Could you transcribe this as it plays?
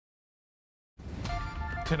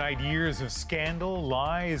Tonight, years of scandal,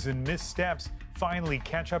 lies, and missteps finally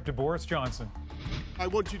catch up to Boris Johnson. I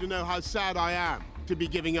want you to know how sad I am to be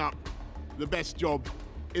giving up the best job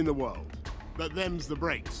in the world. But them's the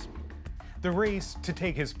breaks. The race to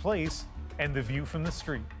take his place and the view from the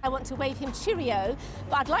street. I want to wave him cheerio,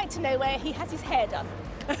 but I'd like to know where he has his hair done.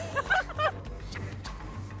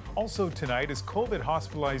 Also tonight, as COVID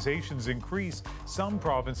hospitalizations increase, some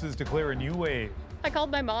provinces declare a new wave. I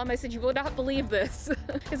called my mom. I said, you would not believe this,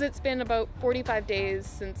 because it's been about 45 days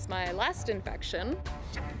since my last infection.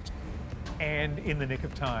 And in the nick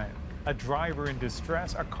of time, a driver in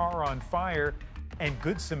distress, a car on fire, and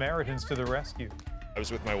good Samaritans to the rescue. I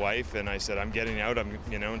was with my wife and I said, I'm getting out,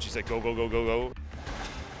 and she said, go, go, go, go, go.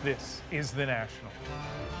 This is The National.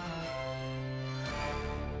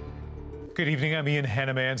 Good evening, I'm Ian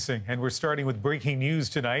Hannah-Mansing, and we're starting with breaking news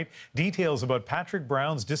tonight. Details about Patrick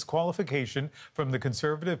Brown's disqualification from the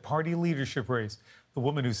Conservative Party leadership race. The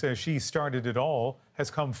woman who says she started it all has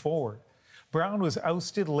come forward. Brown was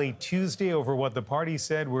ousted late Tuesday over what the party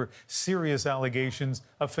said were serious allegations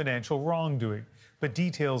of financial wrongdoing, but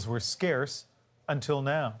details were scarce until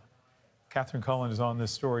now. Catherine Cullen is on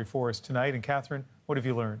this story for us tonight. And Catherine, what have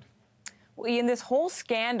you learned? Well, Ian, this whole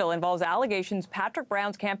scandal involves allegations Patrick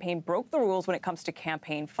Brown's campaign broke the rules when it comes to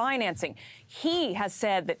campaign financing. He has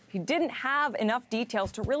said that he didn't have enough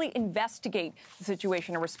details to really investigate the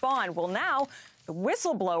situation and respond. Well, now the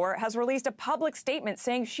whistleblower has released a public statement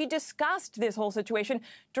saying she discussed this whole situation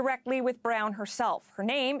directly with Brown herself. Her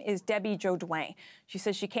name is Debbie Jodoin. She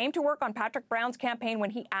says she came to work on Patrick Brown's campaign when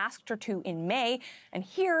he asked her to in May. And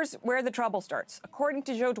here's where the trouble starts. According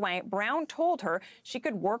to Jodoin, Brown told her she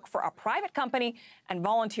could work for a private company and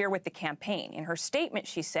volunteer with the campaign. In her statement,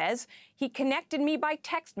 she says, he connected me by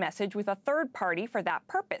text message with a third party for that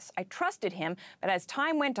purpose. I trusted him, but as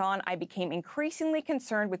time went on, I became increasingly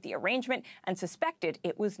concerned with the arrangement and suspected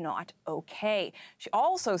it was not okay. She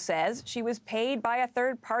also says she was paid by a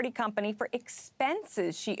third-party company for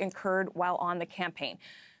expenses she incurred while on the campaign.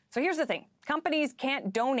 So here's the thing. Companies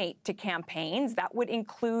can't donate to campaigns. That would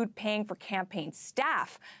include paying for campaign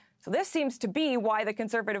staff. So this seems to be why the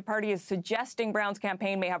Conservative Party is suggesting Brown's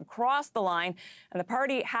campaign may have crossed the line, and the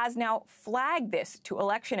party has now flagged this to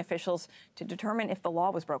election officials to determine if the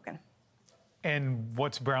law was broken. And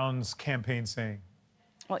what's Brown's campaign saying?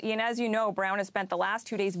 Well, Ian, as you know, Brown has spent the last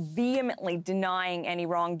 2 days vehemently denying any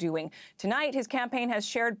wrongdoing. Tonight, his campaign has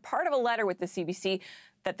shared part of a letter with the CBC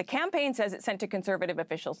that the campaign says it sent to Conservative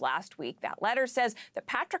officials last week. That letter says that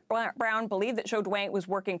Patrick Brown believed that Jodoin was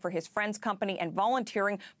working for his friend's company and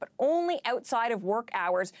volunteering, but only outside of work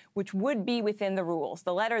hours, which would be within the rules.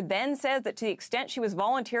 The letter then says that to the extent she was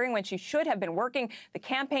volunteering when she should have been working, the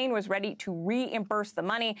campaign was ready to reimburse the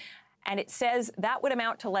money. And it says that would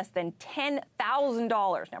amount to less than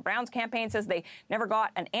 $10,000. Now, Brown's campaign says they never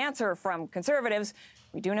got an answer from Conservatives.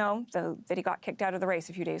 We do know, though, that he got kicked out of the race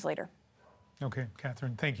a few days later. Okay,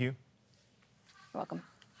 Catherine, thank you. You're welcome.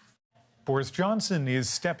 Boris Johnson is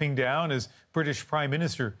stepping down as British Prime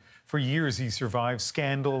Minister. For years, he survived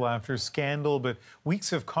scandal after scandal, but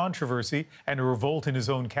weeks of controversy and a revolt in his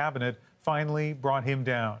own cabinet finally brought him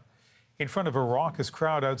down. In front of a raucous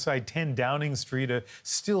crowd outside 10 Downing Street, a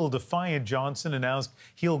still defiant Johnson announced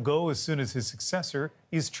he'll go as soon as his successor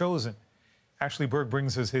is chosen. Ashley Burke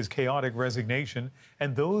brings us his chaotic resignation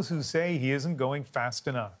and those who say he isn't going fast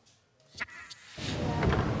enough.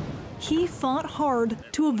 He fought hard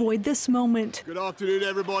to avoid this moment. Good afternoon,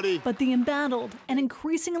 everybody. But the embattled and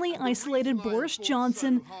increasingly isolated Boris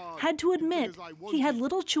Johnson had to admit he had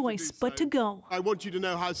little choice but to go. I want you to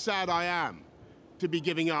know how sad I am to be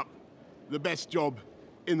giving up the best job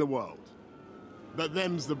in the world. But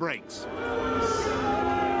them's the breaks.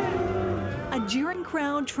 A jeering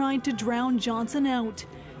crowd tried to drown Johnson out.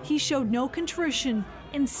 He showed no contrition,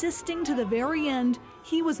 insisting to the very end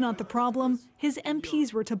he was not the problem, his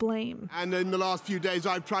MPs were to blame. And in the last few days,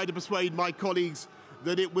 I've tried to persuade my colleagues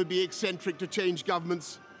that it would be eccentric to change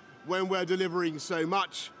governments when we're delivering so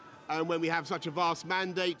much and when we have such a vast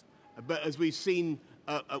mandate. But as we've seen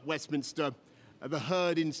at Westminster, the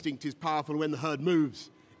herd instinct is powerful. When the herd moves,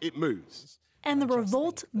 it moves. And the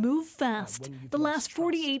revolt moved fast. The last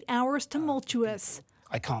 48 hours tumultuous.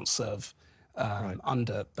 I can't serve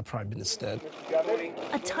under the Prime Minister.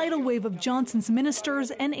 A tidal wave of Johnson's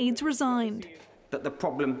ministers and aides resigned. That the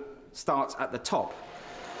problem starts at the top.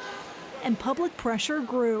 And public pressure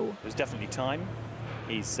grew. It was definitely time.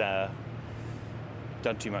 He's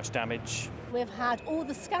done too much damage. We've had all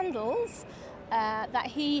the scandals that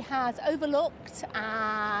he has overlooked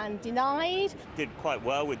and denied. Did quite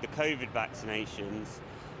well with the COVID vaccinations.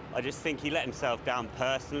 I just think he let himself down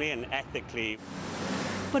personally and ethically.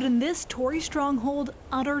 But in this Tory stronghold,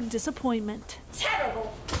 utter disappointment.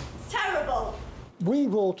 Terrible, terrible. We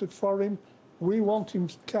voted for him. We want him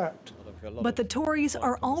kept. But the Tories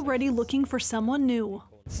are already looking for someone new.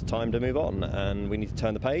 It's time to move on, and we need to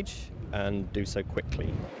turn the page and do so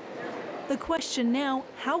quickly. The question now,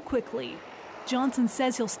 how quickly? Johnson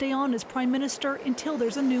says he'll stay on as Prime Minister until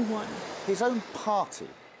there's a new one. His own party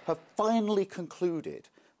have finally concluded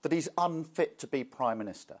that he's unfit to be Prime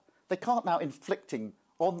Minister. They can't now inflict him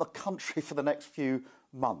on the country for the next few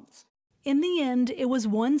months. In the end, it was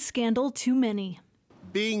one scandal too many.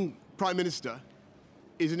 Being Prime Minister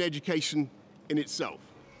is an education in itself.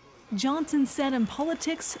 Johnson said in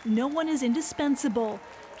politics, no one is indispensable.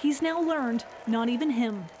 He's now learned, not even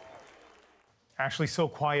him. Actually, so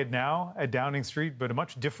quiet now at Downing Street, but a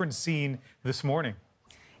much different scene this morning.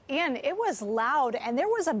 And it was loud, and there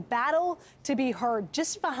was a battle to be heard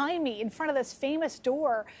just behind me in front of this famous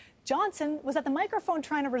door. Johnson was at the microphone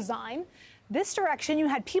trying to resign. This direction, you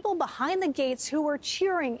had people behind the gates who were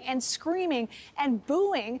cheering and screaming and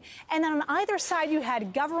booing. And then on either side, you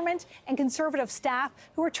had government and Conservative staff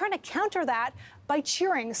who were trying to counter that by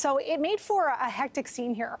cheering. So it made for a hectic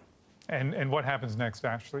scene here. And what happens next,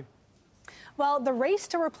 Ashley? Well, the race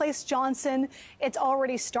to replace Johnson, it's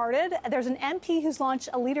already started. There's an MP who's launched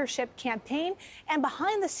a leadership campaign, and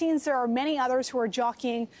behind the scenes, there are many others who are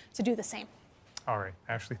jockeying to do the same. All right,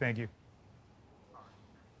 Ashley, thank you.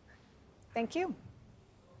 Thank you.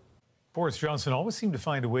 Boris Johnson always seemed to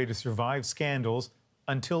find a way to survive scandals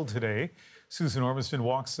until today. Susan Ormiston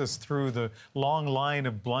walks us through the long line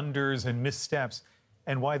of blunders and missteps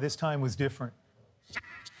and why this time was different.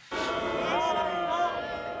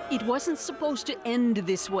 It wasn't supposed to end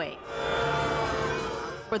this way.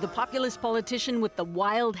 For the populist politician with the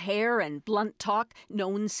wild hair and blunt talk,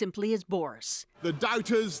 known simply as Boris. The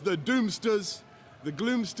doubters, the doomsters, the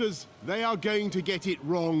gloomsters, they are going to get it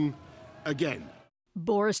wrong again.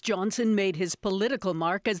 Boris Johnson made his political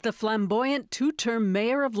mark as the flamboyant two-term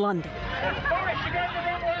mayor of London.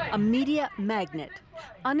 A media magnet,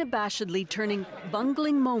 unabashedly turning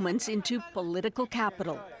bungling moments into political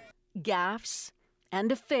capital. Gaffes and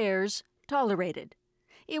affairs tolerated.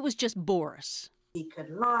 It was just Boris. He could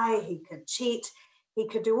lie, he could cheat, he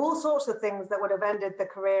could do all sorts of things that would have ended the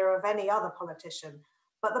career of any other politician.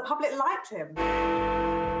 But the public liked him.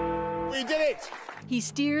 We did it! He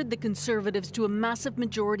steered the Conservatives to a massive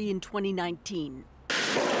majority in 2019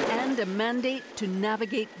 and a mandate to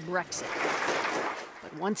navigate Brexit.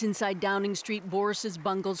 But once inside Downing Street, Boris's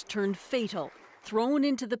bungles turned fatal. Thrown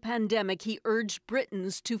into the pandemic, he urged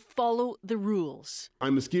Britons to follow the rules. I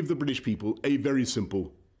must give the British people a very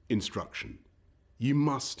simple instruction. You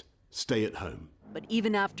must stay at home. But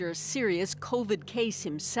even after a serious COVID case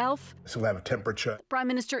himself, So have a temperature. the Prime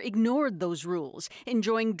Minister ignored those rules,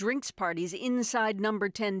 enjoying drinks parties inside number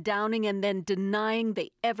 10 Downing and then denying they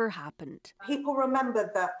ever happened. People remembered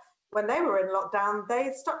that when they were in lockdown,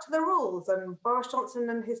 they stuck to the rules, and Boris Johnson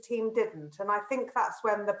and his team didn't. And I think that's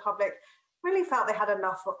when the public really felt they had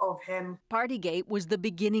enough of him. Partygate was the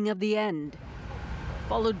beginning of the end,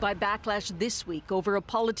 followed by backlash this week over a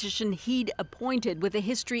politician he'd appointed with a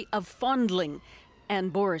history of fondling,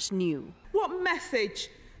 and Boris knew. What message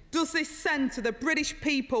does this send to the British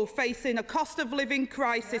people facing a cost of living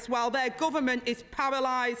crisis while their government is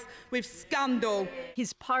paralysed with scandal?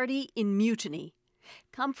 His party in mutiny.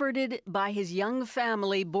 Comforted by his young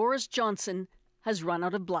family, Boris Johnson has run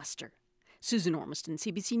out of bluster. Susan Ormiston,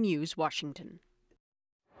 CBC News, Washington.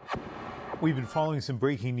 We've been following some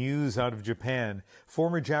breaking news out of Japan.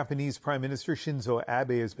 Former Japanese Prime Minister Shinzo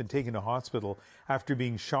Abe has been taken to hospital after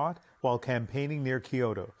being shot while campaigning near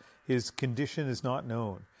Kyoto. His condition is not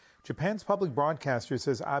known. Japan's public broadcaster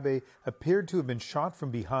says Abe appeared to have been shot from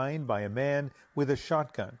behind by a man with a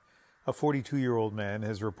shotgun. A 42-year-old man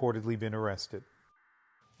has reportedly been arrested.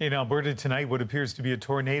 In Alberta tonight, what appears to be a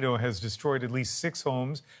tornado has destroyed at least 6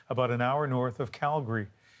 homes about an hour north of Calgary.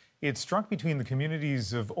 It struck between the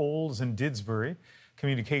communities of Olds and Didsbury.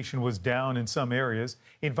 Communication was down in some areas.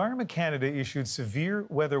 Environment Canada issued severe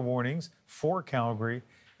weather warnings for Calgary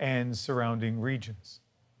and surrounding regions.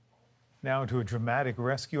 Now to a dramatic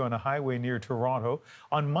rescue on a highway near Toronto.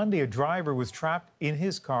 On Monday, a driver was trapped in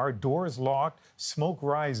his car, doors locked, smoke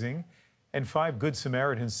rising, and 5 Good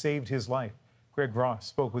Samaritans saved his life. Greg Ross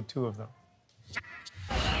spoke with 2 of them.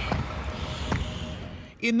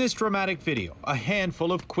 In this dramatic video, a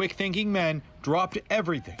handful of quick-thinking men dropped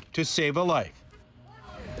everything to save a life.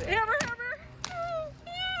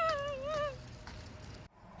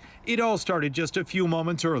 It all started just a few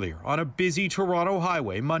moments earlier on a busy Toronto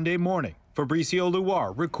highway Monday morning. Fabricio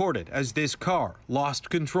Luar recorded as this car lost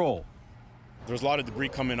control. There was a lot of debris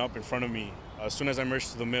coming up in front of me. As soon as I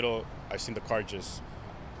merged to the middle, I seen the car just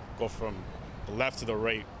go from the left to the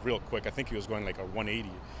right real quick. I think he was going like a 180.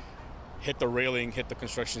 Hit the railing, hit the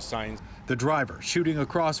construction signs. The driver shooting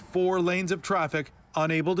across 4 lanes of traffic,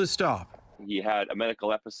 unable to stop. He had a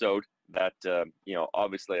medical episode that,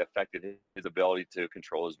 obviously affected his ability to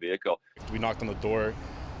control his vehicle. We knocked on the door.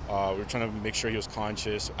 We were trying to make sure he was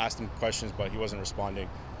conscious, asked him questions, but he wasn't responding.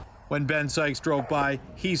 When Ben Sykes drove by,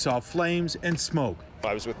 he saw flames and smoke.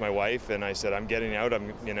 I was with my wife and I said, I'm getting out,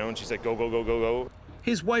 and she's like, go, go, go, go, go.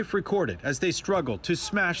 His wife recorded as they struggled to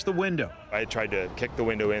smash the window. I tried to kick the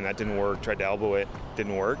window in, that didn't work. Tried to elbow it,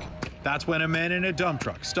 didn't work. That's when a man in a dump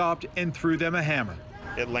truck stopped and threw them a hammer.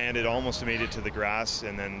 It landed, almost made it to the grass,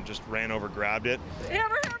 and then just ran over, grabbed it.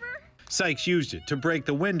 Hammer, hammer! Sykes used it to break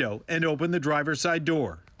the window and open the driver's side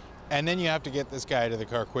door. And then you have to get this guy out of the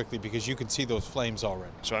car quickly because you can see those flames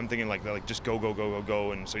already. So I'm thinking like just go, go, go, go,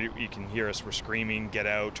 go. And so you can hear us, we're screaming, get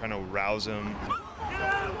out, trying to rouse him.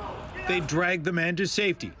 They dragged the man to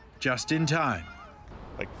safety just in time.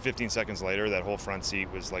 Like 15 seconds later, that whole front seat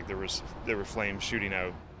was like there were flames shooting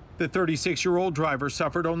out. The 36-year-old driver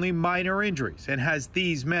suffered only minor injuries and has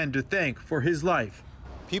these men to thank for his life.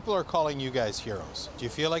 People are calling you guys heroes. Do you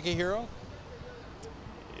feel like a hero?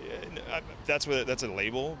 That's a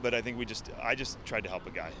label, but I think I just tried to help a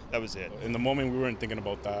guy. That was it. In the moment, we weren't thinking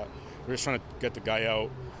about that. We were just trying to get the guy out.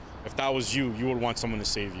 If that was you, you would want someone to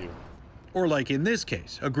save you. Or like in this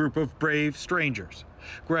case, a group of brave strangers.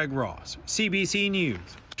 Greg Ross, CBC News,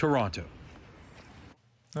 Toronto.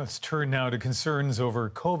 Let's turn now to concerns over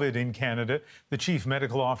COVID in Canada. The chief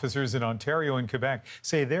medical officers in Ontario and Quebec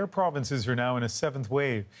say their provinces are now in a 7th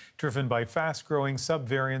wave, driven by fast-growing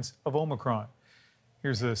subvariants of Omicron.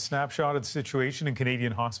 Here's a snapshot of the situation in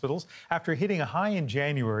Canadian hospitals. After hitting a high in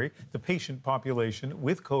January, the patient population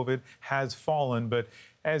with COVID has fallen, but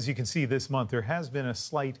as you can see this month, there has been a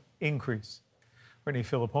slight increase. Renee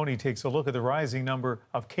Filipponi takes a look at the rising number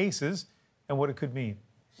of cases and what it could mean.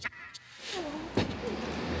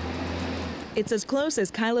 It's as close as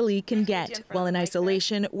Kyla Lee can get while in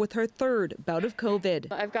isolation with her 3rd bout of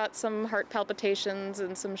COVID. I've got some heart palpitations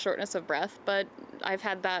and some shortness of breath, but I've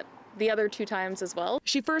had that the other 2 times as well.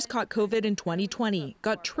 She first caught COVID in 2020,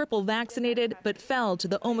 got triple vaccinated, but fell to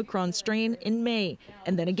the Omicron strain in May,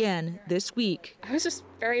 and then again this week. I was just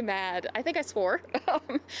very mad. I think I swore.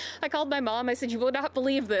 I called my mom. I said, you will not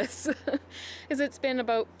believe this, because it's been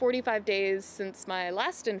about 45 days since my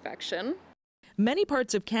last infection. Many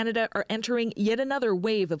parts of Canada are entering yet another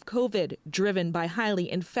wave of COVID, driven by highly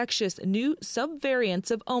infectious new subvariants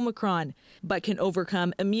of Omicron, but can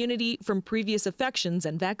overcome immunity from previous infections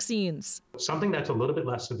and vaccines. Something that's a little bit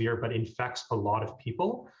less severe but infects a lot of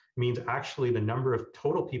people means actually the number of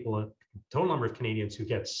total number of Canadians who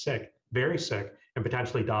get sick, very sick, and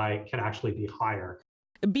potentially die can actually be higher.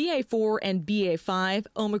 BA4 and BA5,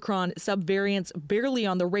 Omicron subvariants barely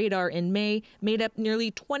on the radar in May, made up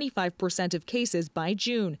nearly 25% of cases by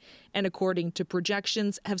June, and according to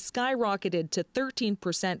projections, have skyrocketed to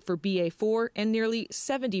 13% for BA4 and nearly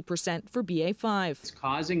 70% for BA5. It's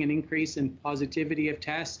causing an increase in positivity of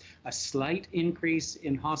tests, a slight increase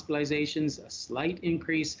in hospitalizations, a slight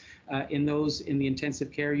increase in those in the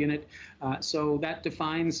intensive care unit. So that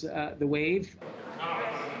defines the wave.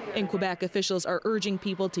 In Quebec, officials are urging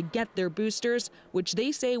people to get their boosters, which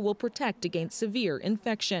they say will protect against severe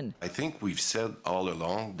infection. I think we've said all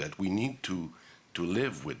along that we need to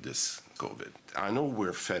live with this COVID. I know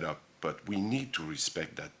we're fed up, but we need to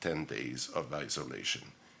respect that 10 days of isolation.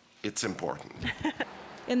 It's important.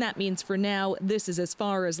 And that means for now, this is as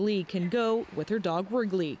far as Lee can go with her dog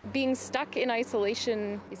Wrigley. Being stuck in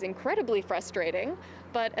isolation is incredibly frustrating,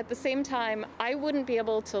 but at the same time, I wouldn't be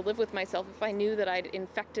able to live with myself if I knew that I'd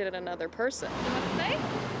infected another person.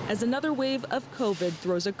 As another wave of COVID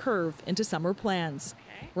throws a curve into summer plans.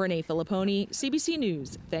 Renee Filipponi, CBC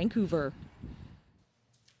News, Vancouver.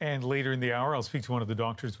 And later in the hour, I'll speak to one of the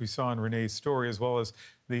doctors we saw in Renee's story, as well as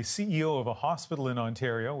the CEO of a hospital in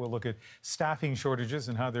Ontario. We'll look at staffing shortages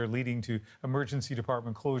and how they're leading to emergency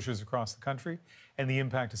department closures across the country and the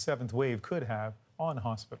impact a 7th wave could have on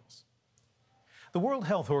hospitals. The World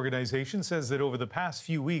Health Organization says that over the past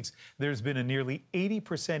few weeks, there's been a nearly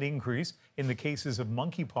 80% increase in the cases of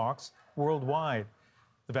monkeypox worldwide.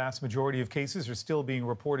 The vast majority of cases are still being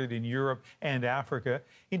reported in Europe and Africa.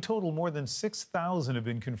 In total, more than 6,000 have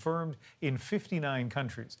been confirmed in 59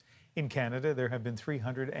 countries. In Canada, there have been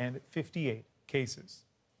 358 cases.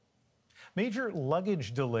 Major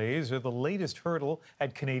luggage delays are the latest hurdle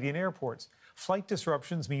at Canadian airports. Flight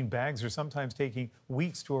disruptions mean bags are sometimes taking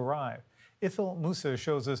weeks to arrive. Ithil Musa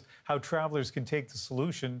shows us how travelers can take the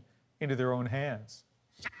solution into their own hands.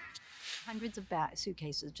 Hundreds of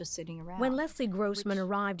suitcases just sitting around. When Leslie Grossman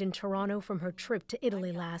arrived in Toronto from her trip to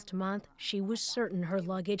Italy last month, she was certain her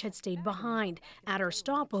luggage had stayed behind at her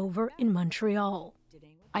stopover in Montreal.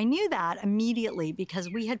 I knew that immediately because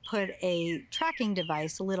we had put a tracking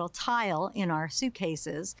device, a little tile, in our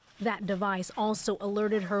suitcases. That device also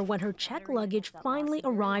alerted her when her checked luggage finally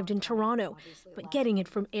arrived in Toronto. But getting it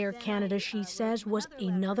from Air Canada, she says, was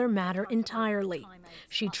another matter entirely.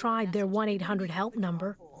 She tried their 1-800-HELP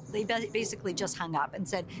number. They basically just hung up and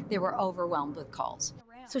said they were overwhelmed with calls.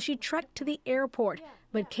 So she trekked to the airport,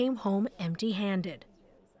 but came home empty-handed.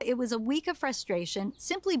 It was a week of frustration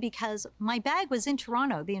simply because my bag was in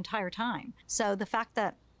Toronto the entire time. So the fact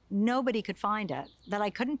that nobody could find it, that I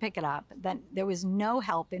couldn't pick it up, that there was no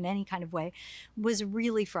help in any kind of way, was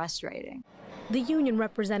really frustrating. The union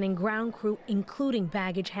representing ground crew, including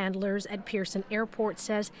baggage handlers at Pearson Airport,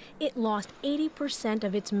 says it lost 80%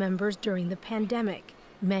 of its members during the pandemic,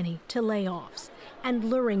 many to layoffs. And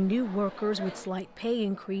luring new workers with slight pay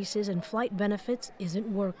increases and flight benefits isn't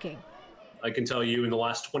working. I can tell you in the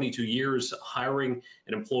last 22 years, hiring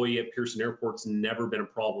an employee at Pearson Airport's never been a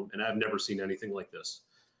problem, and I've never seen anything like this.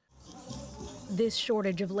 This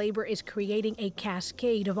shortage of labor is creating a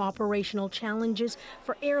cascade of operational challenges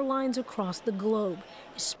for airlines across the globe,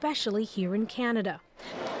 especially here in Canada.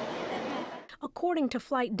 According to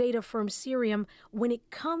flight data firm Cirium, when it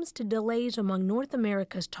comes to delays among North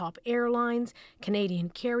America's top airlines, Canadian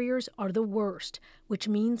carriers are the worst, which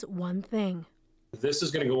means one thing. This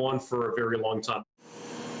is going to go on for a very long time.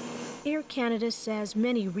 Air Canada says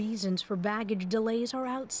many reasons for baggage delays are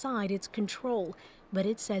outside its control, but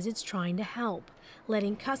it says it's trying to help,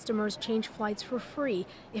 letting customers change flights for free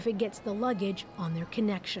if it gets the luggage on their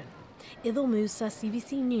connection. Idil Musa,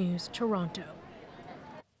 CBC News, Toronto.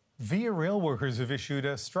 Via Rail workers have issued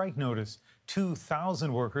a strike notice.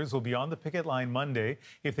 2,000 workers will be on the picket line Monday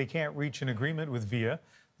if they can't reach an agreement with Via.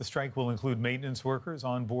 The strike will include maintenance workers,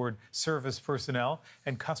 onboard service personnel,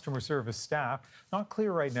 and customer service staff. Not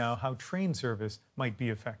clear right now how train service might be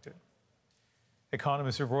affected.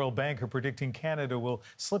 Economists of Royal Bank are predicting Canada will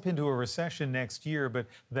slip into a recession next year, but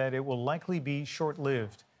that it will likely be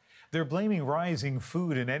short-lived. They're blaming rising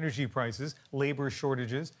food and energy prices, labor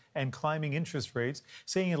shortages, and climbing interest rates,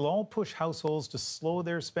 saying it'll all push households to slow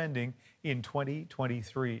their spending in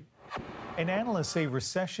 2023. And analysts say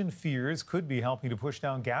recession fears could be helping to push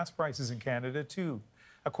down gas prices in Canada, too.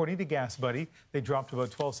 According to Gas Buddy, they dropped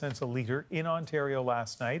about 12 cents a litre in Ontario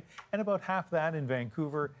last night, and about half that in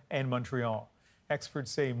Vancouver and Montreal.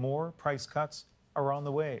 Experts say more price cuts are on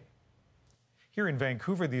the way. Here in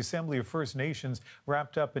Vancouver, the Assembly of First Nations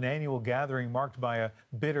wrapped up an annual gathering marked by a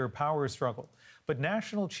bitter power struggle. But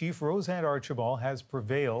National Chief Roseanne Archibald has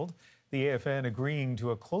prevailed, the AFN agreeing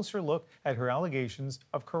to a closer look at her allegations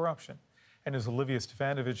of corruption. And as Olivia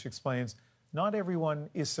Stefanovich explains, not everyone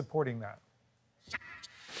is supporting that.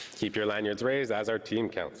 Keep your lanyards raised as our team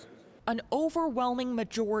counts. An overwhelming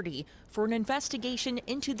majority for an investigation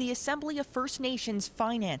into the Assembly of First Nations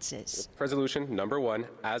finances. Resolution number 1,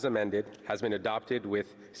 as amended, has been adopted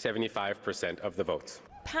with 75% of the votes.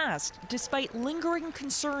 Passed despite lingering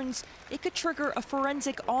concerns it could trigger a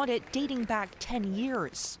forensic audit dating back 10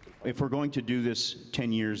 years. If we're going to do this,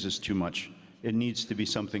 10 years is too much. It needs to be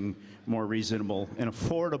something more reasonable and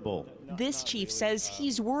affordable. This chief says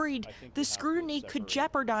he's worried the scrutiny could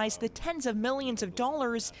jeopardize the tens of millions of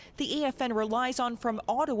dollars the AFN relies on from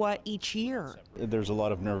Ottawa each year. There's a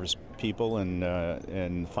lot of nervous people and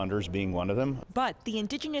funders being one of them. But the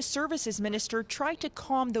Indigenous Services Minister tried to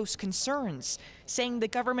calm those concerns, saying the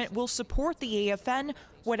government will support the AFN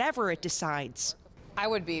whatever it decides. I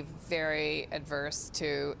would be very adverse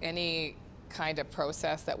to any kind of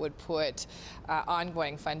process that would put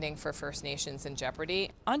ongoing funding for First Nations in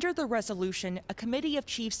jeopardy. Under the resolution, a committee of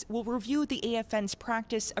chiefs will review the AFN's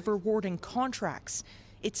practice of rewarding contracts.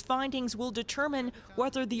 Its findings will determine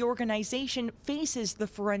whether the organization faces the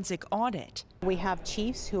forensic audit. We have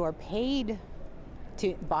chiefs who are paid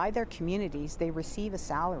by their communities. They receive a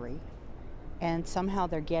salary, and somehow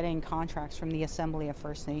they're getting contracts from the Assembly of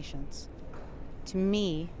First Nations. To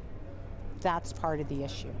me, that's part of the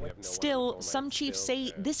issue. Still, some chiefs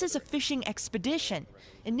say this is a fishing expedition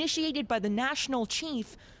initiated by the national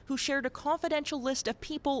chief who shared a confidential list of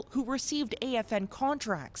people who received AFN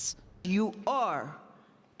contracts. You are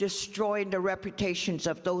destroying the reputations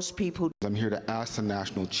of those people. I'm here to ask the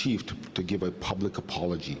national chief to give a public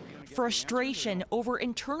apology. Frustration over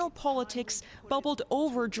internal politics bubbled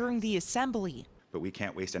over during the assembly. But we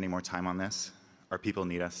can't waste any more time on this. Our people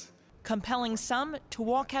need us. Compelling some to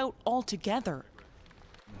walk out altogether.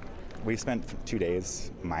 We spent 2 days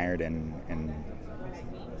mired in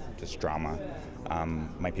just drama.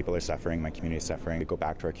 My people are suffering, my community is suffering. We go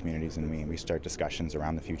back to our communities and we start discussions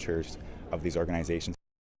around the futures of these organizations.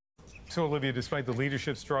 So, Olivia, despite the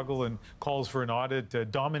leadership struggle and calls for an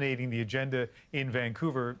audit dominating the agenda in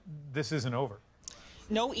Vancouver, this isn't over.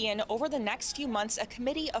 No, Ian, over the next few months, a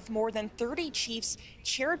committee of more than 30 chiefs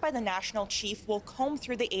chaired by the national chief will comb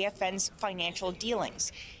through the AFN's financial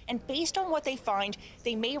dealings. And based on what they find,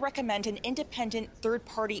 they may recommend an independent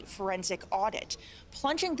third-party forensic audit,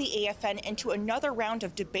 plunging the AFN into another round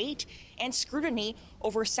of debate and scrutiny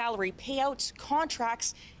over salary payouts,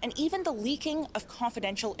 contracts, and even the leaking of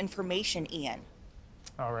confidential information, Ian.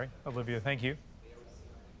 All right, Olivia, thank you.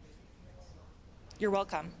 You're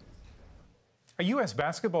welcome. A U.S.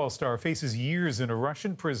 basketball star faces years in a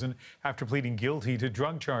Russian prison after pleading guilty to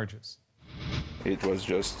drug charges. It was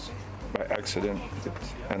just by accident. It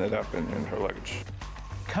ended up in her luggage.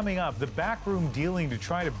 Coming up, the backroom dealing to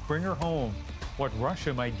try to bring her home. What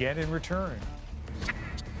Russia might get in return.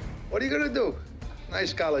 What are you going to do?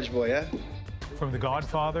 Nice college boy, huh? From The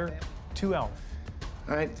Godfather to Elf.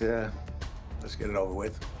 All right, let's get it over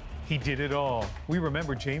with. He did it all. We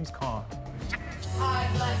remember James Caan.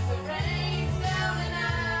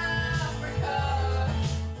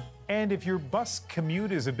 And if your bus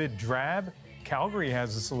commute is a bit drab, Calgary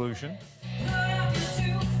has a solution.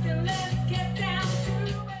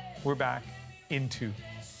 We're back in 2.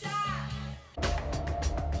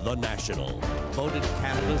 The National, voted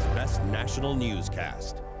Canada's best national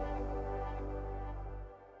newscast.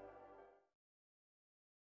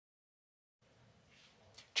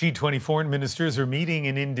 G20 foreign ministers are meeting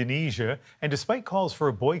in Indonesia, and despite calls for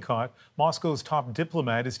a boycott, Moscow's top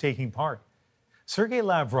diplomat is taking part. Sergei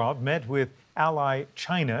Lavrov met with ally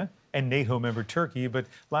China and NATO member Turkey, but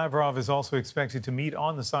Lavrov is also expected to meet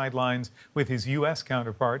on the sidelines with his U.S.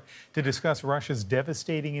 counterpart to discuss Russia's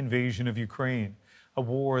devastating invasion of Ukraine, a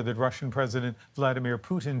war that Russian President Vladimir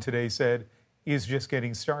Putin today said is just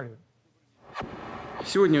getting started.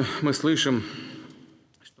 Сегодня мы слышим.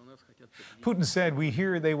 Putin said, "We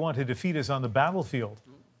hear they want to defeat us on the battlefield.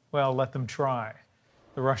 Well, let them try."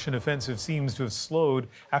 The Russian offensive seems to have slowed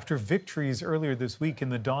after victories earlier this week in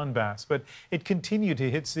the Donbass, but it continued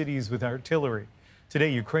to hit cities with artillery. Today,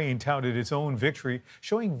 Ukraine touted its own victory,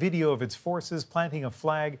 showing video of its forces planting a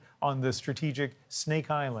flag on the strategic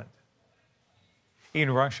Snake Island.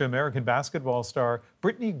 In Russia, American basketball star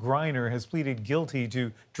Brittany Griner has pleaded guilty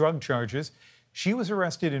to drug charges. She was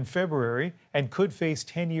arrested in February and could face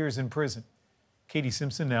 10 years in prison. Katie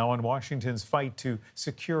Simpson now on Washington's fight to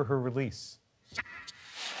secure her release.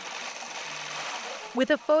 With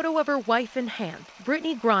a photo of her wife in hand,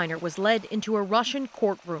 Brittany Griner was led into a Russian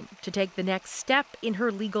courtroom to take the next step in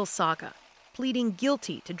her legal saga, pleading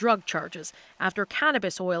guilty to drug charges after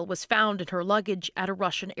cannabis oil was found in her luggage at a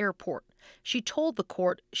Russian airport. She told the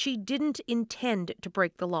court she didn't intend to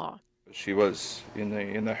break the law. She was in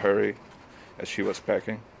a hurry as she was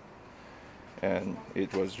packing, and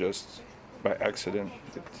it was just by accident.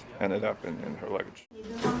 It ended up in her luggage.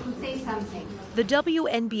 The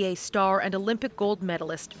WNBA star and Olympic gold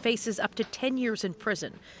medalist faces up to 10 years in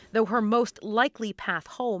prison, though her most likely path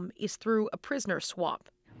home is through a prisoner swap.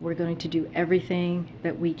 We're going to do everything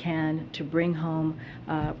that we can to bring home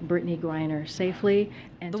Brittany Griner safely.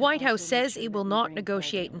 The White House says it will not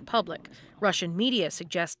negotiate in public. Russian media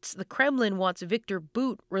suggests the Kremlin wants Victor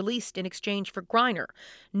Bout released in exchange for Griner.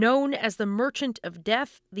 Known as the Merchant of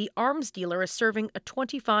Death, the arms dealer is serving a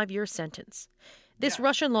 25-year sentence. This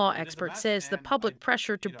Russian law expert says the public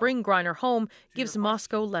pressure to bring Griner home gives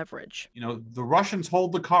Moscow leverage. You know, the Russians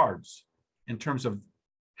hold the cards in terms of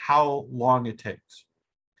how long it takes.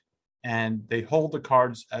 And they hold the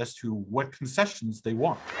cards as to what concessions they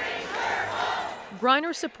want.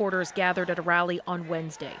 Griner supporters gathered at a rally on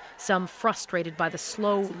Wednesday, some frustrated by the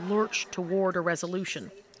slow lurch toward a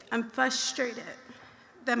resolution. I'm frustrated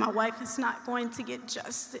that my wife is not going to get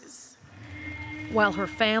justice. While her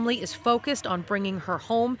family is focused on bringing her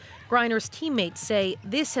home, Griner's teammates say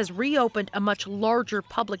this has reopened a much larger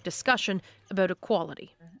public discussion about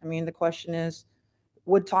equality. I mean, the question is,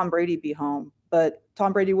 would Tom Brady be home? But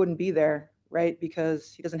Tom Brady wouldn't be there, right?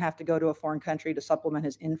 Because he doesn't have to go to a foreign country to supplement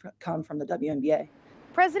his income from the WNBA.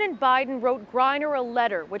 President Biden wrote Griner a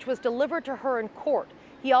letter, which was delivered to her in court.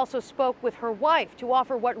 He also spoke with her wife to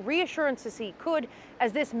offer what reassurances he could,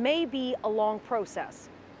 as this may be a long process.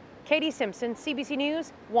 Katie Simpson, CBC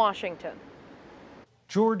News, Washington.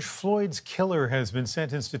 George Floyd's killer has been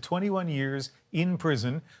sentenced to 21 years in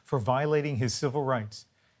prison for violating his civil rights.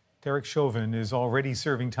 Derek Chauvin is already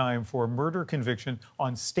serving time for a murder conviction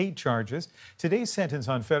on state charges. Today's sentence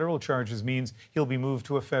on federal charges means he'll be moved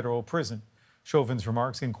to a federal prison. Chauvin's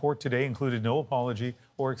remarks in court today included no apology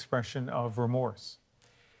or expression of remorse.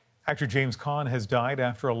 Actor James Caan has died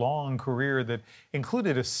after a long career that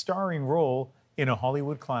included a starring role in a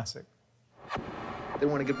Hollywood classic. They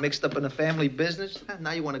want to get mixed up in the family business? Huh?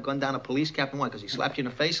 Now you want to gun down a police captain? Why, because he slapped you in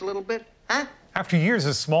the face a little bit? Huh? After years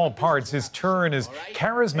of small parts, his turn as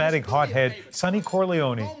charismatic hothead Sonny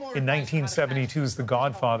Corleone in 1972's The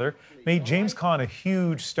Godfather made James Caan a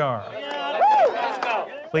huge star.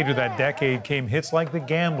 Later that decade came hits like The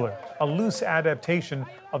Gambler, a loose adaptation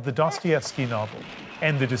of the Dostoevsky novel,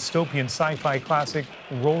 and the dystopian sci-fi classic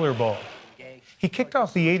Rollerball. He kicked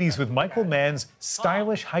off the 80s with Michael Mann's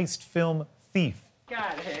stylish heist film Thief.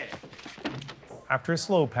 After a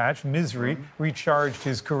slow patch, Misery recharged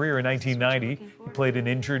his career in 1990. He played an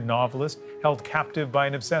injured novelist held captive by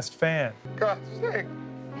an obsessed fan. God, sing.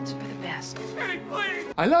 It's for the best.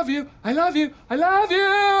 I love you. I love you. I love you.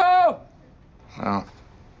 Wow,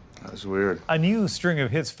 that was weird. A new string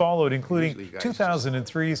of hits followed, including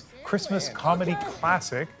 2003's Christmas comedy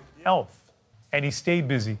classic, Elf. And he stayed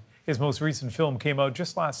busy. His most recent film came out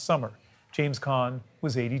just last summer. James Caan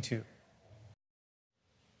was 82.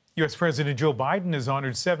 U.S. President Joe Biden has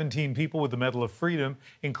honored 17 people with the Medal of Freedom,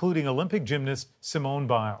 including Olympic gymnast Simone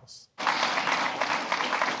Biles.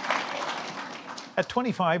 At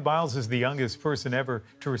 25, Biles is the youngest person ever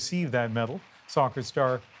to receive that medal. Soccer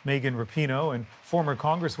star Megan Rapinoe and former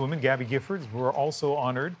Congresswoman Gabby Giffords were also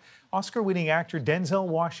honored. Oscar-winning actor Denzel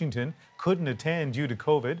Washington couldn't attend due to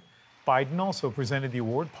COVID. Biden also presented the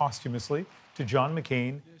award posthumously to John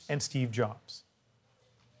McCain and Steve Jobs.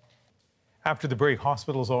 After the break,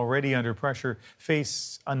 hospitals already under pressure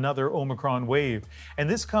face another Omicron wave. And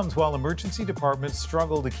this comes while emergency departments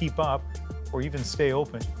struggle to keep up or even stay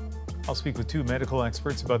open. I'll speak with two medical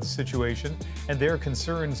experts about the situation and their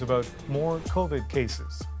concerns about more COVID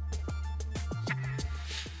cases.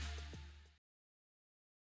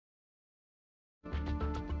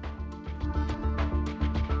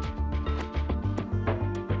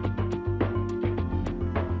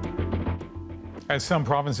 As some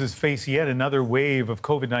provinces face yet another wave of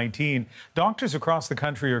COVID-19, doctors across the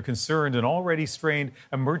country are concerned an already strained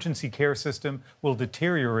emergency care system will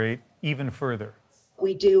deteriorate even further.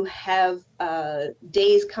 We do have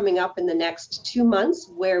days coming up in the next 2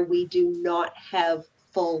 months where we do not have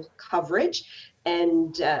full coverage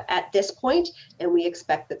and at this point, and we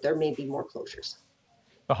expect that there may be more closures.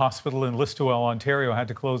 The hospital in Listowel, Ontario had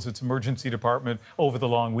to close its emergency department over the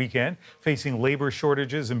long weekend, facing labor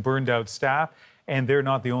shortages and burned out staff. And they're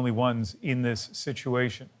not the only ones in this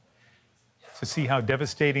situation. To see how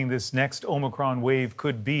devastating this next Omicron wave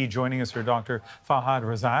could be, joining us are Dr. Fahad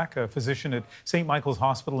Razak, a physician at St. Michael's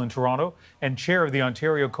Hospital in Toronto and chair of the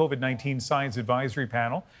Ontario COVID-19 Science Advisory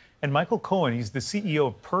Panel, and Michael Cohen. He's the CEO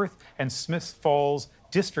of Perth and Smith Falls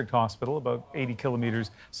District Hospital, about 80 kilometers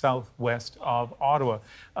southwest of Ottawa.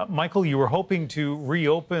 Michael, you were hoping to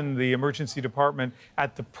reopen the emergency department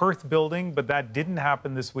at the Perth building, but that didn't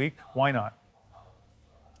happen this week. Why not?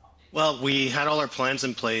 Well, we had all our plans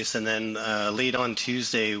in place, and then late on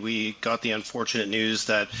Tuesday, we got the unfortunate news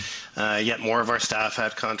that yet more of our staff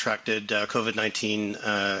had contracted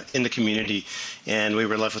COVID-19 in the community, and we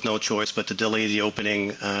were left with no choice but to delay the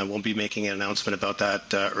opening. We'll be making an announcement about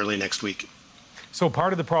that early next week. So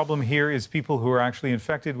part of the problem here is people who are actually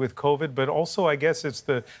infected with COVID, but also I guess it's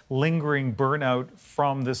the lingering burnout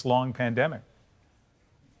from this long pandemic.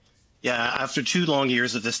 Yeah, after 2 long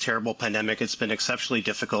years of this terrible pandemic, it's been exceptionally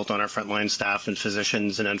difficult on our frontline staff and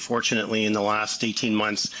physicians. And unfortunately, in the last 18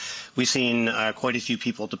 months, we've seen quite a few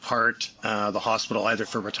people depart the hospital either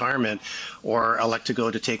for retirement or elect to go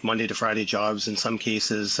to take Monday to Friday jobs, in some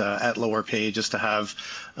cases at lower pay, just to have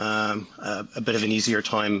a bit of an easier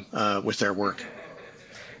time with their work.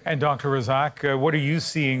 And Dr. Razak, what are you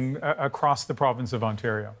seeing across the province of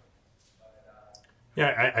Ontario?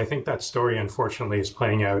 Yeah, I think that story, unfortunately, is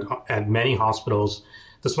playing out at many hospitals.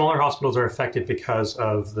 The smaller hospitals are affected because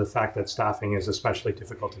of the fact that staffing is especially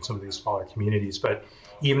difficult in some of these smaller communities. But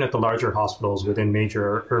even at the larger hospitals within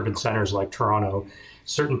major urban centers like Toronto,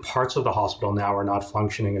 certain parts of the hospital now are not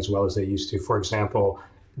functioning as well as they used to. For example,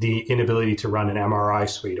 the inability to run an MRI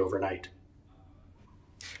suite overnight.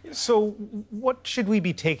 So what should we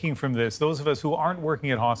be taking from this? Those of us who aren't working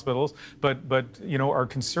at hospitals, but you know, are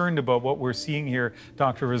concerned about what we're seeing here,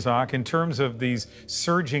 Dr. Razak, in terms of these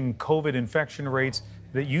surging COVID infection rates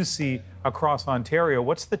that you see across Ontario.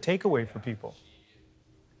 What's the takeaway for people?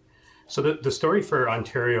 So the story for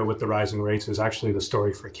Ontario with the rising rates is actually the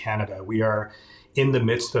story for Canada. We are in the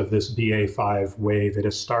midst of this BA5 wave. It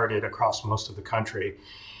has started across most of the country.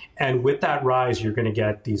 And with that rise, you're going to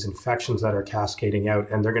get these infections that are cascading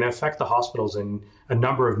out, and they're going to affect the hospitals in a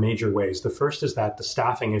number of major ways. The first is that the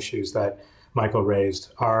staffing issues that Michael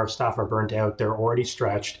raised. Our staff are burnt out. They're already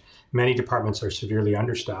stretched. Many departments are severely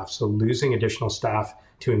understaffed. So losing additional staff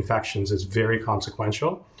to infections is very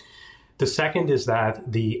consequential. The second is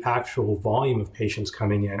that the actual volume of patients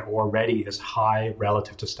coming in already is high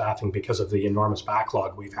relative to staffing because of the enormous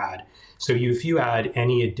backlog we've had. So if you add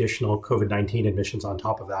any additional COVID-19 admissions on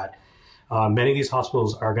top of that, many of these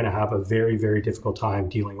hospitals are going to have a very, very difficult time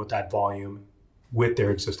dealing with that volume with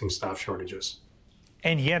their existing staff shortages.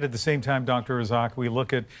 And yet, at the same time, Dr. Razak, we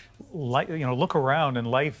look around, and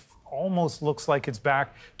life almost looks like it's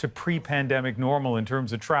back to pre-pandemic normal in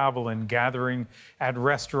terms of travel and gathering at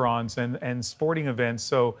restaurants and sporting events.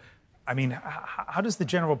 So, I mean, how does the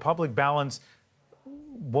general public balance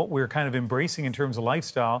what we're kind of embracing in terms of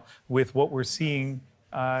lifestyle with what we're seeing,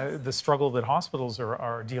 the struggle that hospitals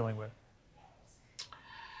are dealing with?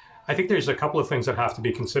 I think there's a couple of things that have to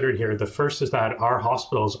be considered here. The first is that our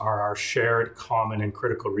hospitals are our shared, common, and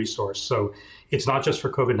critical resource. So it's not just for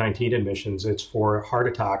COVID-19 admissions, it's for heart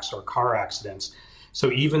attacks or car accidents.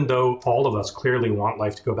 So even though all of us clearly want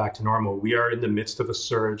life to go back to normal, we are in the midst of a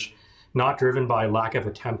surge, not driven by lack of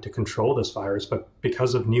attempt to control this virus, but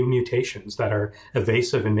because of new mutations that are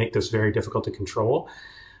evasive and make this very difficult to control.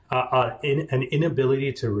 An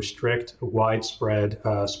inability to restrict widespread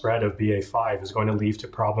spread of BA5 is going to lead to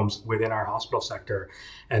problems within our hospital sector.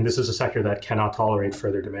 And this is a sector that cannot tolerate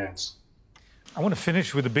further demands. I want to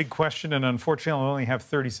finish with a big question, and unfortunately, I only have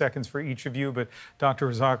 30 seconds for each of you. But Dr.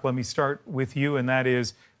 Razak, let me start with you, and that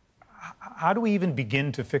is, how do we even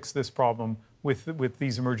begin to fix this problem with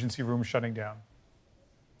these emergency rooms shutting down?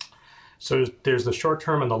 So there's the short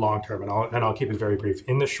term and the long term, and I'll keep it very brief.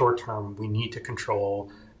 In the short term, we need to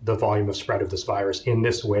control the volume of spread of this virus in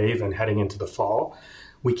this wave and heading into the fall.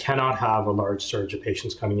 We cannot have a large surge of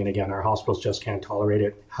patients coming in again. Our hospitals just can't tolerate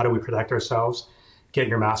it. How do we protect ourselves? Get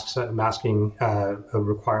your masking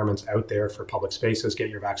requirements out there for public spaces, get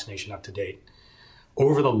your vaccination up to date.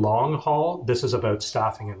 Over the long haul, this is about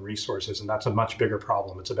staffing and resources, and that's a much bigger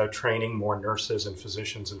problem. It's about training more nurses and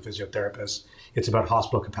physicians and physiotherapists. It's about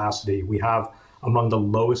hospital capacity. We have among the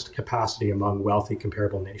lowest capacity among wealthy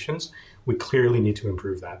comparable nations. We clearly need to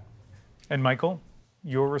improve that. And Michael,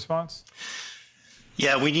 your response?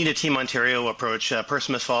 Yeah, we need a Team Ontario approach.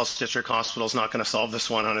 Smith Falls District Hospital is not going to solve this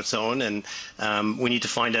one on its own, and we need to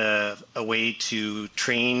find a way to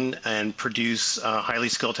train and produce highly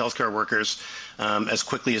skilled healthcare workers as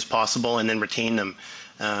quickly as possible, and then retain them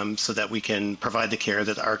so that we can provide the care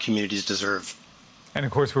that our communities deserve. And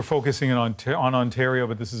of course, we're focusing on Ontario,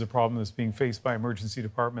 but this is a problem that's being faced by emergency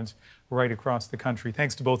departments right across the country.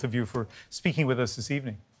 Thanks to both of you for speaking with us this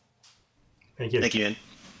evening. Thank you. Thank you, Ian.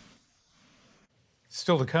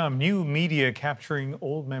 Still to come, new media capturing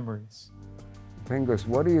old memories. Pingus,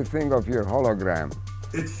 what do you think of your hologram?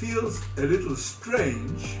 It feels a little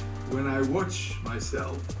strange when I watch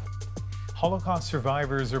myself. Holocaust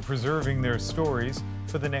survivors are preserving their stories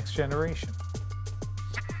for the next generation.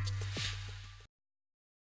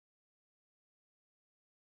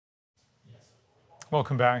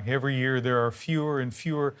 Welcome back. Every year there are fewer and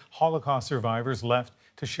fewer Holocaust survivors left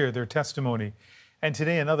to share their testimony. And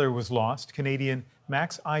today another was lost, Canadian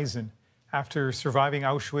Max Eisen. After surviving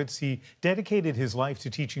Auschwitz, he dedicated his life to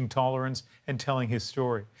teaching tolerance and telling his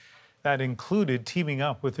story. That included teaming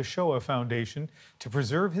up with the Shoah Foundation to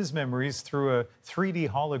preserve his memories through a 3D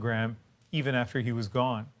hologram even after he was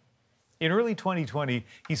gone. In early 2020,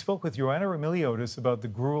 he spoke with Joanna Remiliotis about the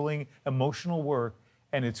grueling, emotional work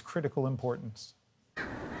and its critical importance.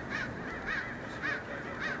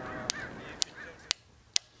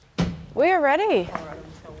 We are ready.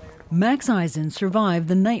 Max Eisen survived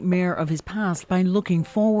the nightmare of his past by looking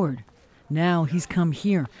forward. Now he's come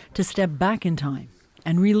here to step back in time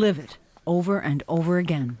and relive it over and over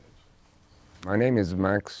again. My name is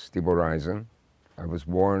Max Tibor Eisen. I was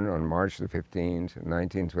born on March the 15th,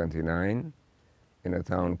 1929, in a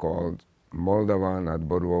town called Moldava nad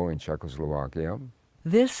Bodvou in Czechoslovakia.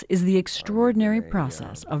 This is the extraordinary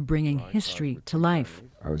process of bringing history to life.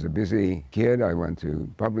 I was a busy kid. I went to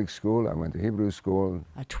public school. I went to Hebrew school.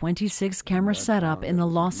 A 26-camera setup in the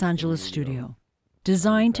Los Angeles studio,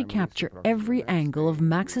 designed to capture every angle of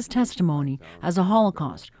Max's testimony as a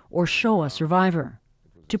Holocaust or Shoah survivor,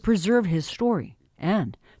 to preserve his story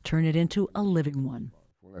and turn it into a living one.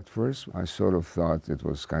 At first, I sort of thought it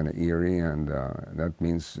was kind of eerie, and that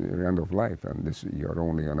means the end of life, and you're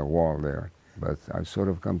only on a wall there. But I've sort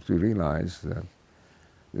of come to realize that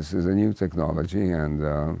this is a new technology, and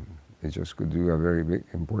it just could do a very big,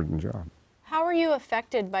 important job. How were you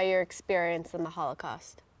affected by your experience in the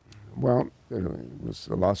Holocaust? Well, it was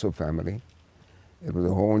the loss of family. It was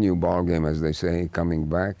a whole new ballgame, as they say, coming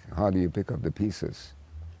back. How do you pick up the pieces?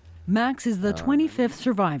 Max is the 25th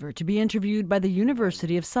survivor to be interviewed by the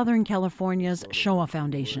University of Southern California's Shoah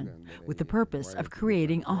Foundation with the purpose of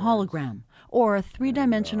creating a hologram, or a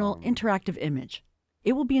three-dimensional interactive image.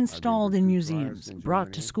 It will be installed in museums,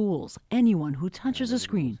 brought to schools. Anyone who touches a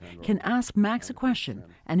screen can ask Max a question,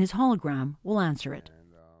 and his hologram will answer it.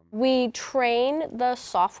 We train the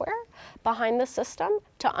software behind the system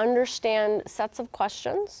to understand sets of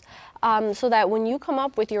questions so that when you come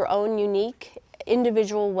up with your own unique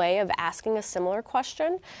individual way of asking a similar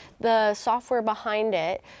question, the software behind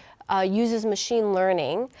it uses machine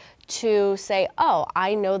learning to say, oh,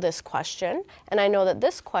 I know this question, and I know that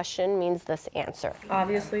this question means this answer.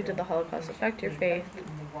 Obviously, did the Holocaust affect your faith?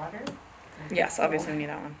 Yes, obviously, we need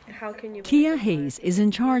that one. How can you... Tia Hayes is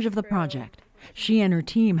in charge of the project. She and her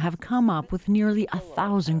team have come up with nearly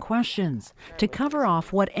 1,000 questions to cover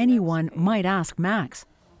off what anyone might ask Max.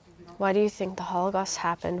 Why do you think the Holocaust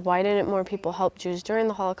happened? Why didn't more people help Jews during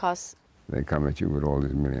the Holocaust? They come at you with all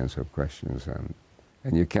these millions of questions,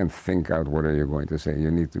 and you can't think out what are you going to say.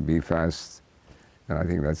 You need to be fast, and I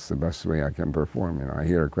think that's the best way I can perform. You know, I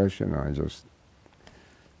hear a question, I just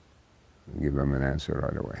give them an answer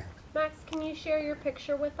right away. Max, can you share your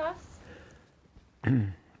picture with us?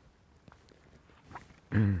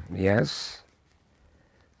 Yes.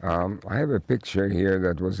 I have a picture here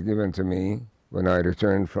that was given to me when I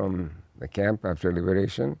returned from the camp after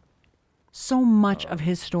liberation. So much of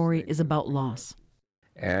his story is about loss.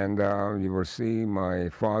 And you will see my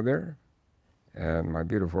father and my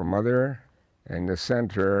beautiful mother, and in the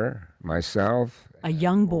center, myself. A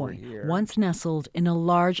young boy, once nestled in a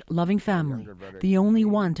large, loving family, the only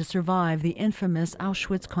one to survive the infamous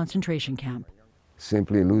Auschwitz concentration camp.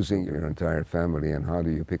 Simply losing your entire family, and how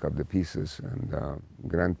do you pick up the pieces? And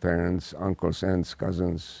grandparents, uncles, aunts,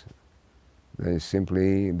 cousins, they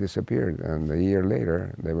simply disappeared, and a year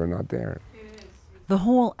later, they were not there. The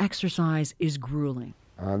whole exercise is grueling.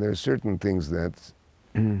 There are certain things that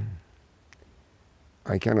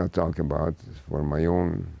I cannot talk about for my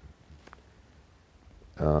own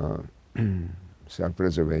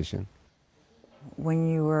self-preservation. When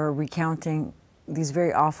you were recounting these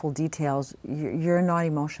very awful details, you're not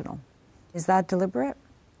emotional. Is that deliberate?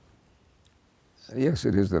 Yes,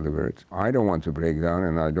 it is deliberate. I don't want to break down,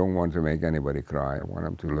 and I don't want to make anybody cry. I want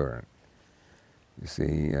them to learn, you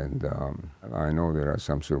see, and I know there are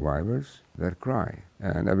some survivors that cry,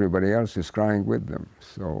 and everybody else is crying with them.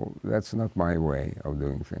 So that's not my way of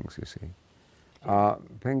doing things, you see.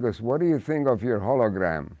 Pingus, what do you think of your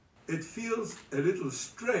hologram? It feels a little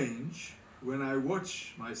strange when I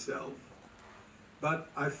watch myself, but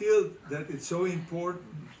I feel that it's so important.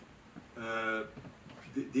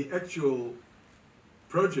 The actual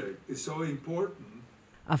project is so important.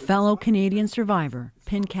 A fellow Canadian survivor,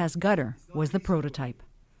 Pinkas Gutter, was the prototype.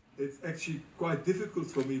 It's actually quite difficult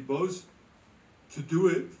for me both to do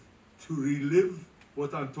it, to relive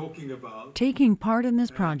what I'm talking about. Taking part in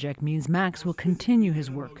this project means Max will continue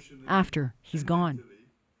his work after he's gone.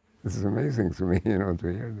 This is amazing to me, you know, to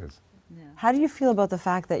hear this. Yeah. How do you feel about the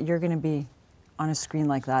fact that you're going to be on a screen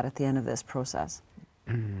like that at the end of this process?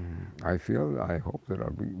 I hope that I'll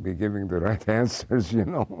be giving the right answers, you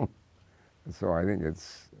know. So I think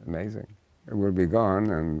it's amazing. It will be gone,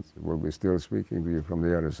 and we'll be still speaking to you from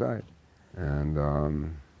the other side. And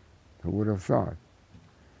who would have thought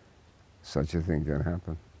such a thing can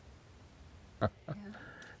happen? Yeah.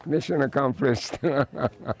 Mission accomplished. Joanna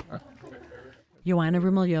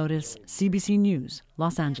Rimiliotis, CBC News,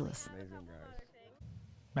 Los Angeles.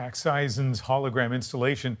 Max Eisen's hologram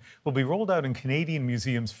installation will be rolled out in Canadian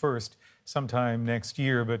museums first sometime next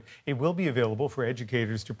year, but it will be available for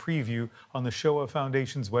educators to preview on the Shoah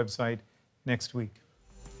Foundation's website next week.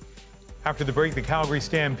 After the break, the Calgary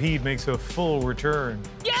Stampede makes a full return.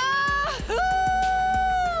 Yahoo!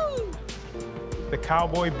 The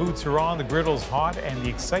cowboy boots are on, the griddle's hot, and the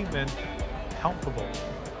excitement palpable.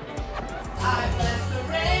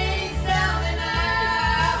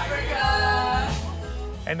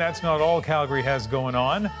 And that's not all Calgary has going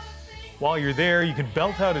on. While you're there, you can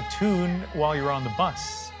belt out a tune while you're on the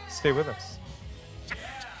bus. Stay with us.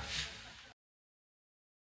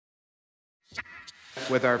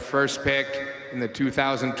 With our first pick in the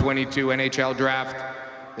 2022 NHL Draft,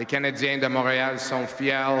 les Canadiens de Montréal sont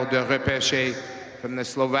fiers de repêcher from the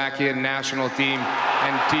Slovakian national team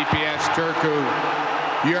and TPS Turku,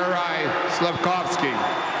 Juraj Slafkovsky.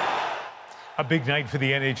 A big night for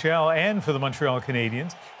the NHL and for the Montreal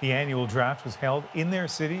Canadiens. The annual draft was held in their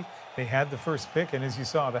city. They had the first pick, and as you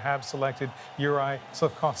saw, the Habs selected Juraj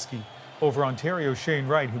Slafkovsky over Ontario's Shane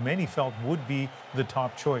Wright, who many felt would be the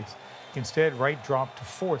top choice. Instead, Wright dropped to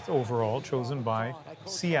 4th overall, chosen by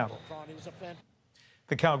Seattle.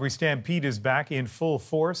 The Calgary Stampede is back in full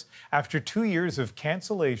force after 2 years of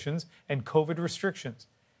cancellations and COVID restrictions.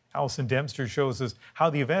 Alison Dempster shows us how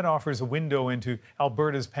the event offers a window into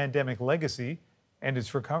Alberta's pandemic legacy and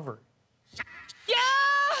its recovery.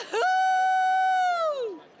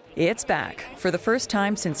 It's back. For the first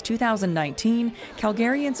time since 2019,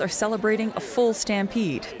 Calgarians are celebrating a full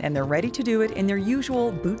stampede, and they're ready to do it in their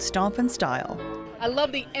usual boot-stomping style. I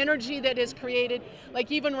love the energy that is created.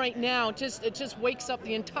 Like even right now, it just wakes up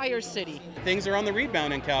the entire city. Things are on the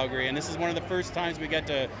rebound in Calgary, and this is one of the first times we get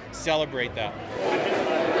to celebrate that.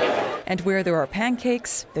 And where there are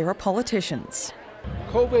pancakes, there are politicians.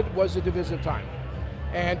 COVID was a divisive time,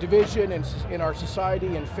 and division in our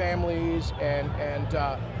society and families, and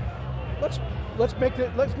let's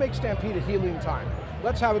make Stampede a healing time.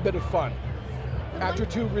 Let's have a bit of fun after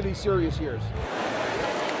 2 really serious years.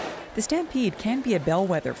 The Stampede can be a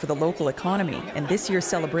bellwether for the local economy, and this year's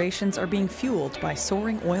celebrations are being fueled by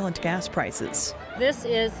soaring oil and gas prices. This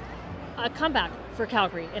is a comeback for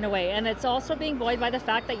Calgary in a way, and it's also being buoyed by the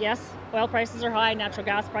fact that yes, oil prices are high, natural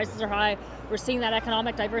gas prices are high. We're seeing that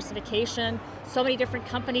economic diversification. So many different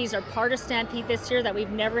companies are part of Stampede this year that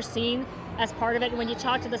we've never seen as part of it. And when you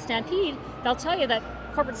talk to the Stampede, they'll tell you that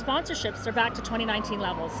corporate sponsorships are back to 2019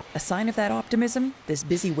 levels. A sign of that optimism, this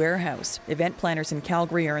busy warehouse. Event planners in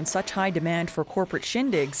Calgary are in such high demand for corporate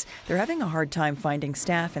shindigs, they're having a hard time finding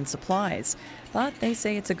staff and supplies. But they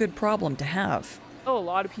say it's a good problem to have. A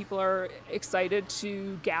lot of people are excited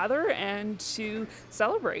to gather and to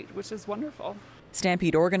celebrate, which is wonderful.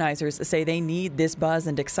 Stampede organizers say they need this buzz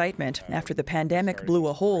and excitement after the pandemic blew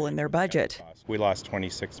a hole in their budget. We lost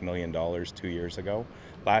 $26 million 2 years ago.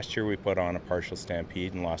 Last year we put on a partial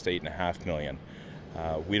stampede and lost $8.5 million.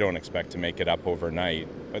 We don't expect to make it up overnight,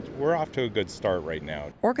 but we're off to a good start right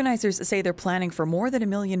now. Organizers say they're planning for more than 1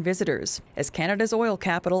 million visitors as Canada's oil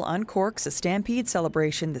capital uncorks a Stampede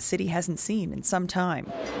celebration the city hasn't seen in some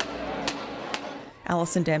time.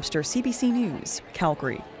 Alison Dempster, CBC News,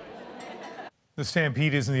 Calgary. The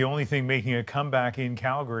Stampede isn't the only thing making a comeback in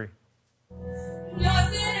Calgary.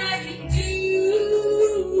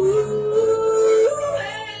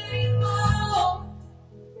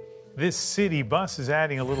 This city bus is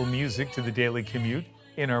adding a little music to the daily commute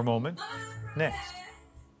in our moment. Next.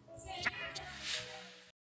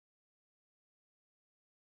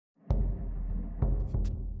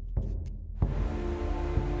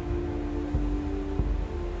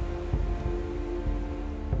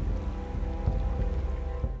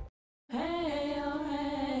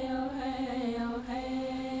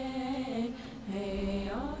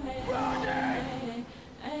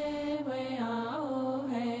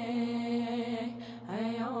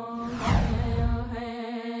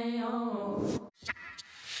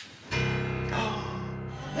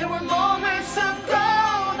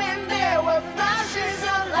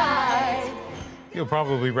 You'll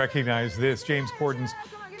probably recognize this. James Corden's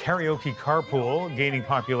karaoke carpool gaining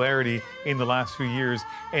popularity in the last few years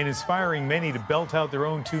and inspiring many to belt out their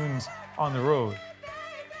own tunes on the road.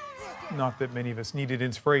 Not that many of us needed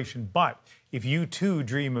inspiration, but if you too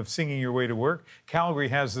dream of singing your way to work, Calgary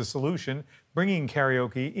has the solution, bringing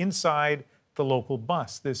karaoke inside the local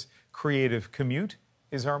bus. This creative commute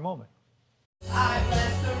is our moment. I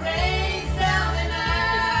bless the rains down in Africa.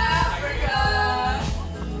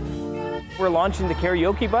 We're launching the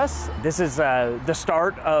karaoke bus. This is the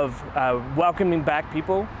start of welcoming back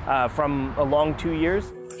people from a long 2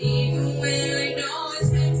 years. Even when I know it's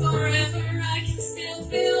been forever, I can still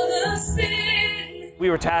feel the spin. We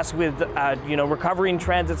were tasked with recovering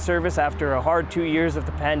transit service after a hard 2 years of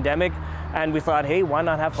the pandemic, and we thought, hey, why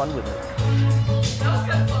not have fun with it?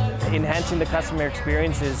 Enhancing the customer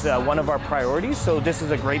experience is one of our priorities, so this is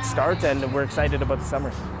a great start, and we're excited about the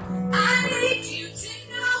summer.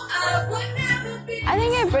 I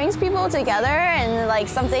think it brings people together and like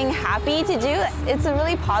something happy to do. It's a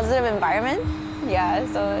really positive environment. Yeah,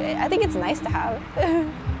 so I think it's nice to have.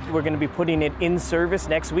 We're going to be putting it in service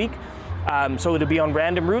next week, so it'll be on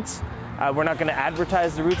random routes. We're not going to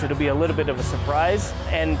advertise the routes. It'll be a little bit of a surprise,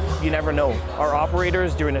 and you never know. Our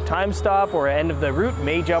operators during a time stop or end of the route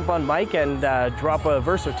may jump on mic and drop a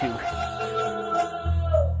verse or two.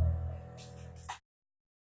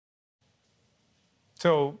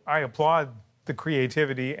 So I applaud the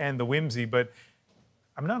creativity and the whimsy, but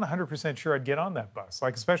I'm not 100% sure I'd get on that bus,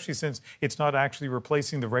 like especially since it's not actually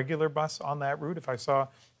replacing the regular bus on that route. If I saw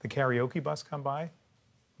the karaoke bus come by,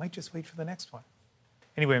 might just wait for the next one.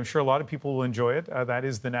 Anyway, I'm sure a lot of people will enjoy it. That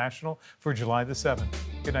is the National for July the 7th.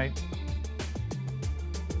 Good night.